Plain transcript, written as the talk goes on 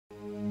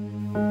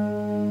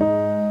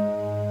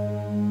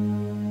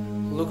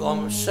Look,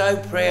 I'm so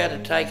proud to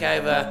take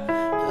over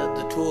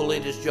the tour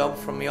leader's job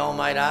from my old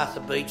mate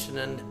Arthur Beetson,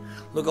 and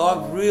look,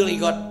 I've really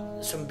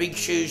got some big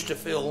shoes to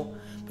fill,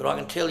 but I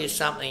can tell you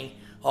something,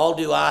 I'll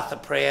do Arthur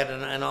proud,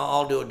 and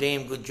I'll do a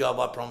damn good job,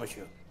 I promise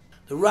you.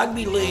 The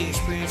rugby league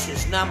experience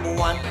is number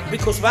one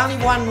because of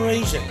only one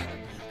reason,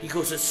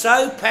 because it's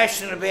so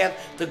passionate about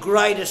the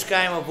greatest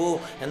game of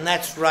all, and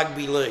that's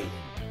rugby league.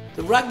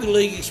 The rugby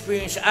league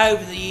experience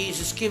over the years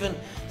has given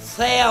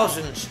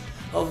thousands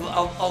of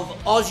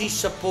Aussie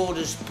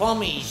supporters,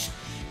 Pommies,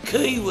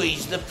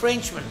 Kiwis, the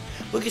Frenchmen.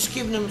 Look, it's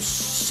given them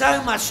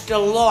so much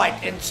delight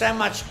and so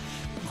much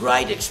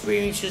great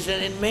experiences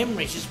and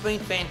memories. It's been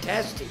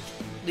fantastic.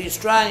 The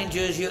Australian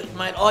jersey,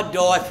 mate, I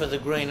die for the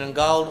green and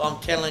gold, I'm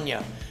telling you.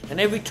 And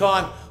every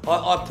time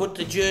I put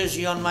the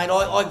jersey on, mate,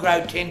 I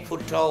grow 10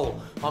 foot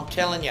tall, I'm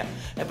telling you.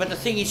 But the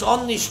thing is,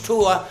 on this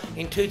tour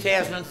in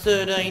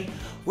 2013,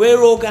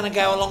 we're all going to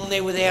go along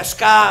there with our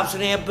scarves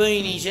and our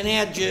beanies and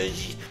our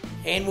jerseys,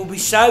 and we'll be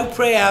so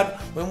proud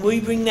when we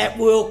bring that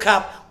World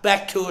Cup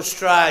back to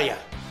Australia.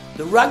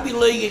 The rugby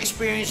league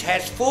experience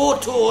has 4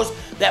 tours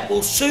that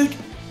will suit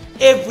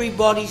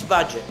everybody's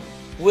budget.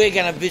 We're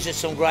going to visit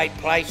some great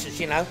places,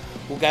 you know.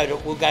 We'll go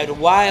to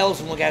Wales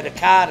and we'll go to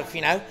Cardiff,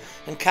 you know.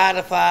 And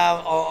Cardiff,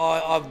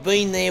 I've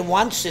been there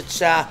once. It's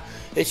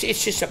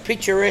just a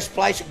picturesque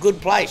place, a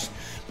good place.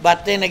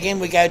 But then again,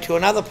 we go to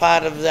another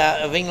part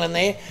of England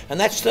there, and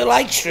that's the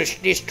Lakes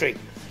District.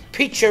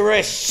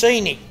 Picturesque,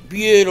 scenic,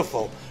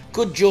 beautiful.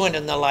 Good joint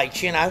in the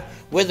lakes, you know.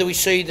 Whether we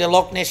see the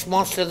Loch Ness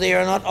Monster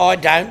there or not, I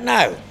don't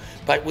know.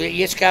 But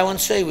let's go and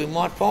see. We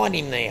might find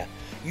him there.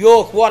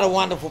 York, what a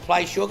wonderful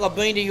place, York. I've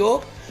been to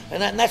York,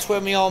 and that's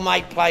where my old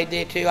mate played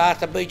there too,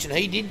 Arthur Beetson.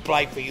 He did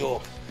play for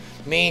York.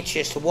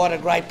 Manchester, what a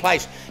great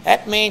place.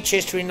 At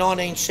Manchester in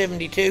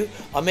 1972,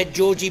 I met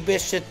Georgie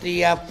Best at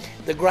the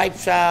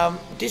Grapes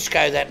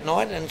disco that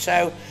night, and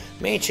so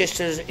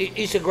Manchester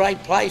is a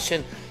great place,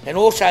 and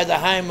also the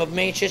home of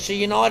Manchester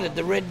United,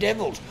 the Red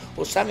Devils,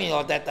 or something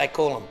like that they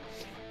call them.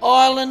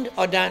 Ireland,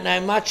 I don't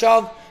know much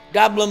of.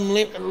 Dublin,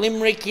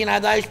 Limerick, you know,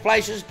 those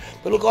places.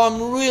 But look,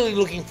 I'm really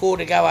looking forward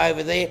to go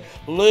over there.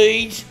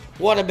 Leeds,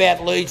 what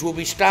about Leeds? We'll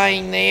be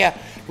staying there.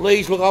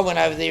 Leeds, look, I went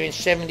over there in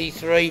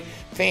 73.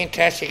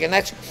 Fantastic. And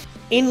that's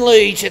in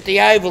Leeds at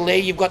the Oval there.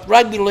 You've got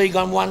rugby league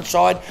on one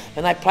side,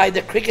 and they play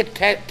the cricket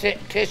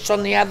tests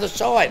on the other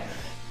side.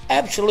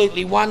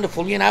 Absolutely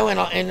wonderful, you know,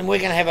 and we're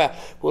going to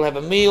we'll have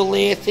a meal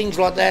there, things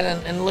like that,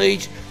 and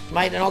Leeds,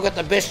 mate, and I got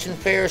the best and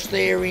fairest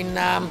there in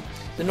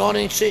the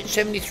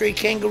 1973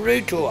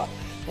 Kangaroo Tour,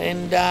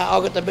 and I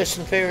got the best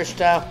and fairest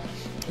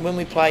when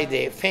we played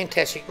there.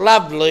 Fantastic.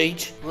 Loved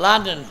Leeds.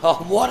 London,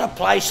 oh, what a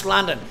place,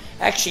 London.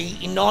 Actually,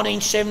 in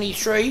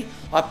 1973,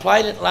 I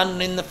played at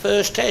London in the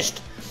first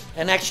test,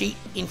 and actually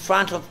in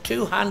front of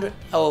 200,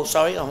 oh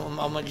sorry,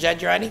 I'm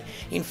exaggerating,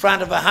 in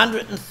front of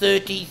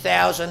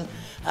 130,000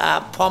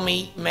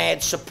 Pommy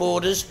mad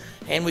supporters,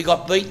 and we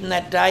got beaten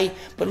that day.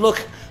 But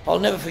look, I'll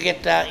never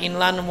forget in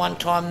London one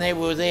time there,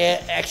 we were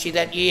there actually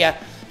that year,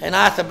 and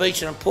Arthur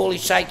Beetson and Paulie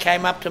Say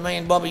came up to me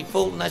and Bobby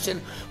Fulton. They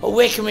said, well,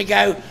 where can we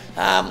go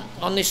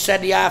on this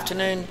Saturday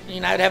afternoon, you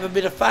know, to have a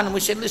bit of fun? And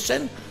we said,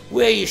 listen,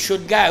 where you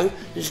should go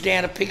is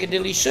down to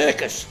Piccadilly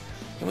Circus.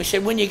 And we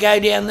said, when you go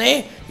down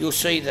there, you'll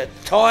see the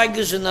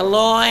tigers and the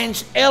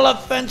lions,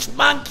 elephants,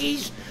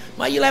 monkeys.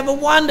 Mate, you'll have a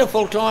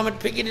wonderful time at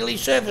Piccadilly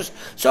Circus.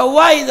 So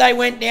away they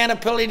went down to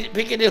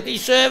Piccadilly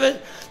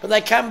Circus, but they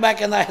come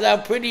back and they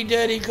were pretty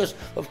dirty because,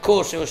 of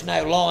course, there was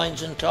no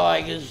lions and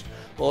tigers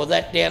or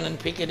that down in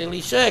Piccadilly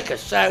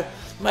Circus. So,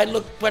 mate,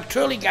 look, but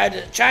truly go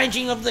to the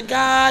changing of the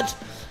guards,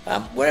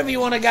 wherever you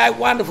want to go,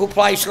 wonderful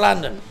place,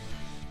 London.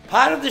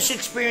 Part of this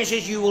experience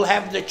is you will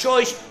have the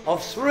choice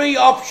of 3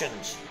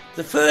 options.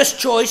 The first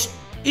choice,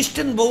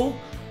 Istanbul,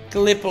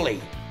 Gallipoli.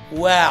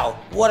 Wow,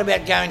 what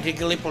about going to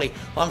Gallipoli?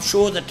 I'm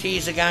sure the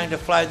tears are going to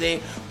flow there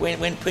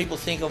when people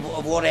think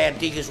of what our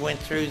diggers went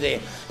through there.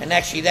 And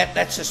actually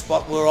that's the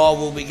spot where I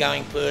will be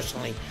going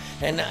personally.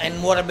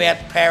 And what about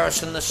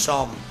Paris and the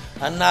Somme?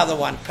 Another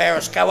one,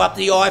 Paris, go up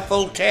the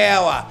Eiffel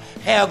Tower.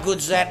 How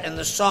good's that? And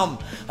the Somme,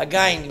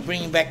 again,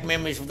 bringing back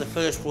memories of the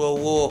First World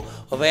War,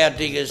 of our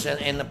diggers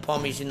and the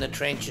Pommies in the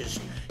trenches,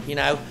 you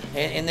know.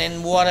 And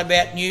then what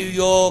about New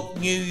York?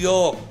 New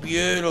York,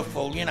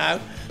 beautiful, you know.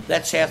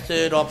 That's our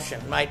third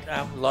option, mate.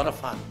 A lot of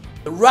fun.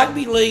 The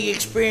rugby league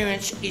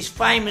experience is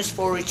famous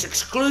for its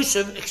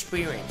exclusive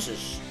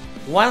experiences.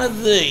 One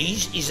of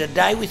these is a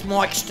day with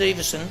Mike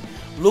Stevenson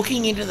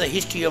looking into the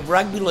history of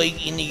rugby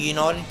league in the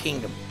United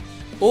Kingdom.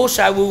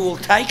 Also, we will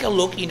take a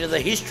look into the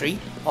history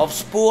of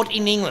sport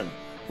in England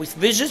with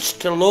visits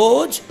to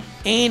Lord's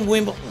and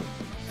Wimbledon.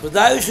 For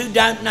those who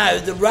don't know,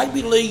 the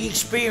Rugby League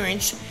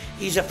Experience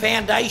is a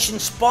foundation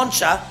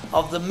sponsor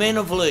of the Men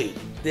of League.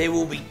 There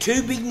will be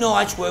 2 big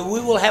nights where we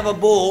will have a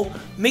ball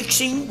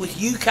mixing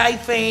with UK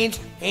fans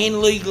and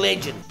league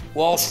legends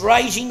whilst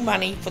raising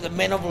money for the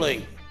Men of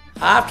League.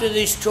 After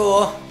this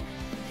tour,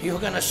 you're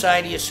going to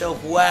say to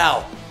yourself,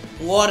 wow,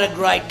 what a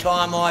great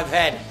time I've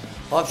had.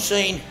 I've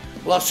seen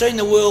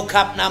the World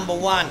Cup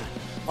 #1.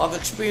 I've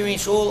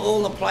experienced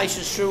all the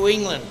places through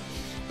England.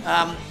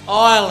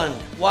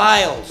 Ireland,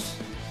 Wales.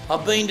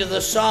 I've been to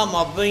the Somme,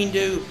 I've been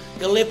to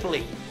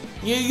Gallipoli,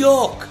 New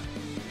York.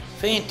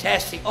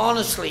 Fantastic.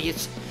 Honestly,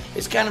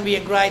 it's going to be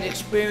a great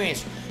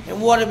experience. And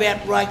what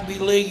about rugby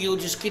league? You'll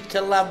just get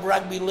to love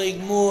rugby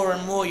league more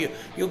and more.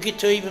 You'll get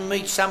to even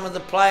meet some of the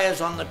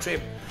players on the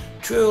trip.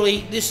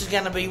 Truly, this is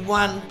going to be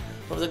one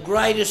of the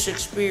greatest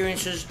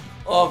experiences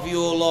of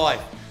your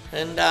life.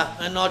 And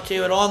I tell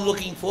you what, I'm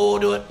looking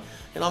forward to it.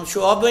 And I'm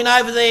sure I've been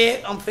over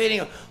there,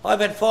 I've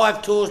had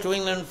 5 tours to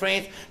England and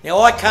France. Now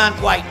I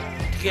can't wait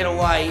to get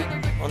away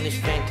on this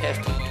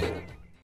fantastic tour.